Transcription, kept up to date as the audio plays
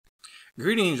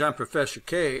Greetings, I'm Professor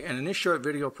K, and in this short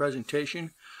video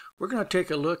presentation, we're going to take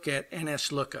a look at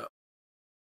NSLookup.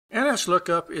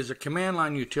 NSLookup is a command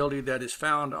line utility that is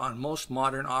found on most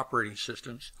modern operating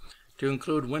systems, to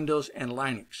include Windows and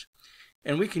Linux.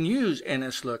 And we can use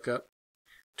NSLookup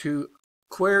to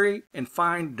query and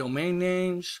find domain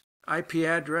names, IP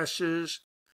addresses,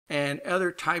 and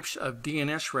other types of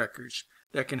DNS records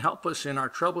that can help us in our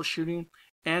troubleshooting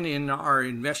and in our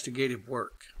investigative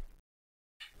work.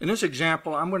 In this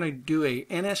example, I'm going to do a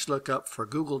NSLookup for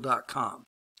google.com.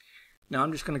 Now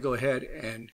I'm just going to go ahead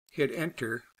and hit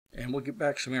enter, and we'll get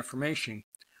back some information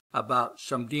about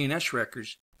some DNS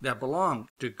records that belong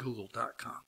to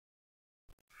google.com.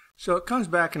 So it comes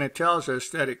back and it tells us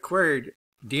that it queried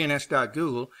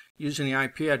dns.google using the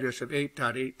IP address of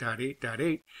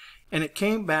 8.8.8.8, and it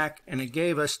came back and it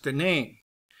gave us the name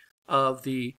of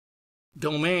the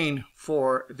domain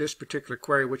for this particular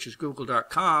query, which is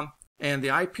google.com, and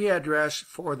the IP address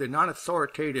for the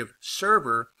non-authoritative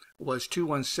server was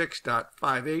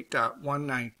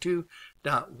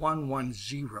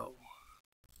 216.58.192.110.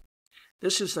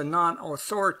 This is the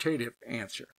non-authoritative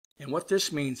answer, and what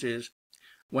this means is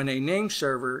when a name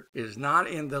server is not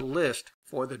in the list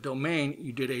for the domain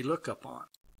you did a lookup on.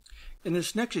 In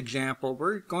this next example,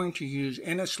 we're going to use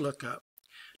NSLookup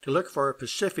to look for a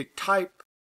specific type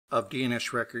of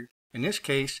DNS record. In this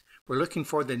case, we're looking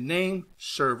for the name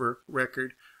server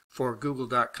record for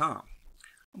google.com.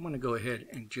 I'm going to go ahead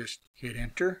and just hit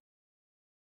enter.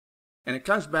 And it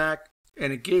comes back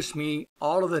and it gives me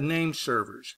all of the name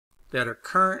servers that are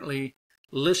currently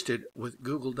listed with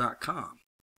google.com.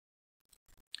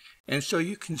 And so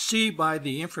you can see by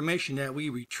the information that we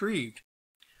retrieved,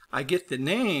 I get the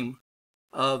name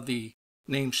of the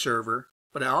name server,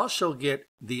 but I also get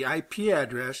the IP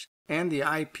address and the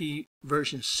IP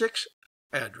version 6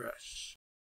 address.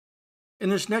 In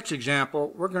this next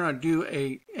example, we're going to do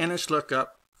a NSLookup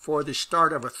for the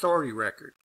start of authority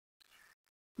record.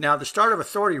 Now, the start of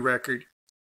authority record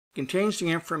contains the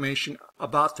information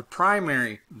about the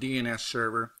primary DNS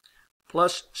server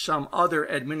plus some other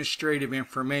administrative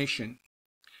information.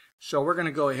 So we're going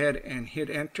to go ahead and hit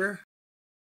enter.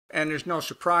 And there's no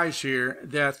surprise here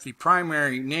that the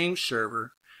primary name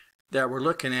server that we're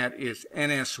looking at is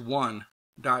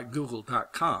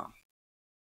ns1.google.com.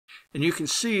 And you can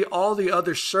see all the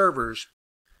other servers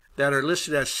that are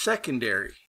listed as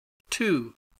secondary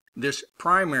to this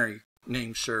primary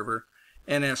name server,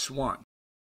 NS1.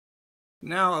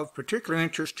 Now, of particular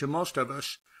interest to most of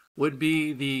us would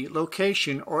be the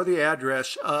location or the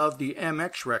address of the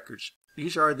MX records.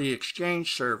 These are the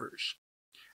Exchange servers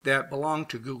that belong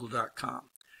to google.com.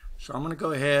 So I'm going to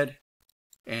go ahead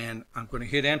and I'm going to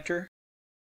hit enter.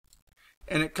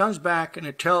 And it comes back and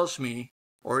it tells me,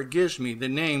 or it gives me, the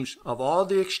names of all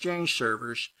the Exchange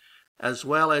servers as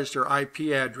well as their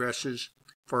IP addresses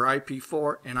for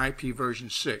IP4 and IP version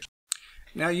 6.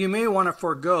 Now you may want to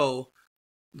forego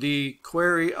the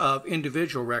query of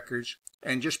individual records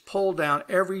and just pull down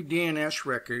every DNS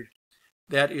record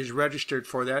that is registered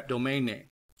for that domain name.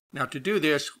 Now to do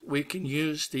this, we can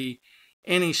use the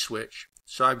any switch.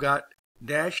 So I've got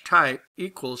 -type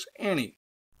equals any.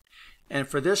 And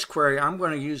for this query, I'm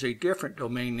going to use a different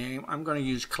domain name. I'm going to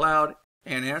use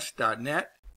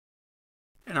cloudns.net.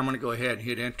 And I'm going to go ahead and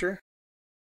hit enter.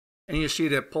 And you see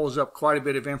that it pulls up quite a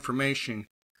bit of information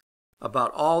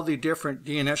about all the different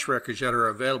DNS records that are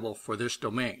available for this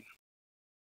domain.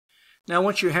 Now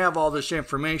once you have all this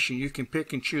information, you can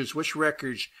pick and choose which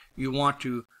records you want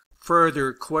to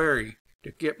further query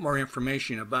to get more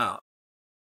information about.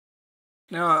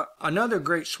 Now another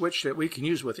great switch that we can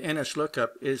use with NSLookup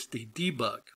is the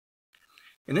debug.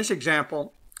 In this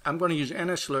example, I'm going to use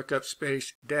NSLookup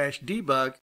space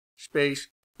 -debug space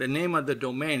the name of the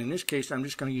domain. In this case, I'm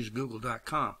just going to use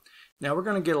google.com. Now we're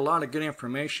going to get a lot of good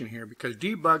information here because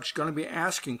debug is going to be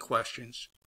asking questions,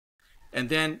 and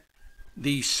then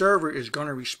the server is going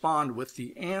to respond with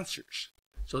the answers.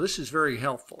 So this is very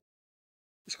helpful.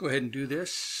 Let's go ahead and do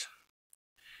this.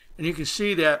 And you can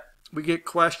see that we get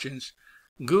questions.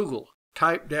 Google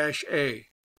type -a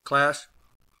class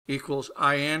equals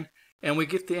IN, and we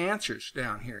get the answers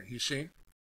down here, you see.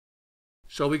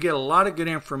 So we get a lot of good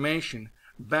information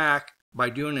back by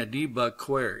doing a debug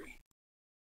query.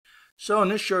 So in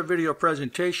this short video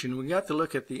presentation, we got to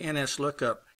look at the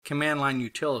NSLookup command line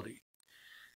utility.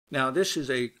 Now this is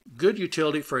a good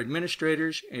utility for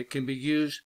administrators. It can be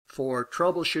used for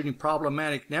troubleshooting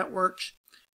problematic networks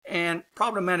and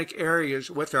problematic areas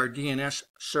with our DNS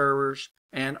servers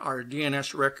and our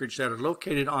DNS records that are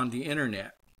located on the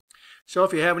internet. So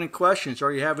if you have any questions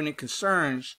or you have any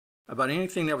concerns about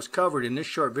anything that was covered in this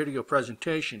short video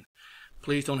presentation,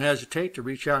 Please don't hesitate to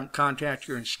reach out and contact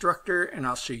your instructor, and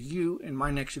I'll see you in my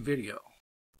next video.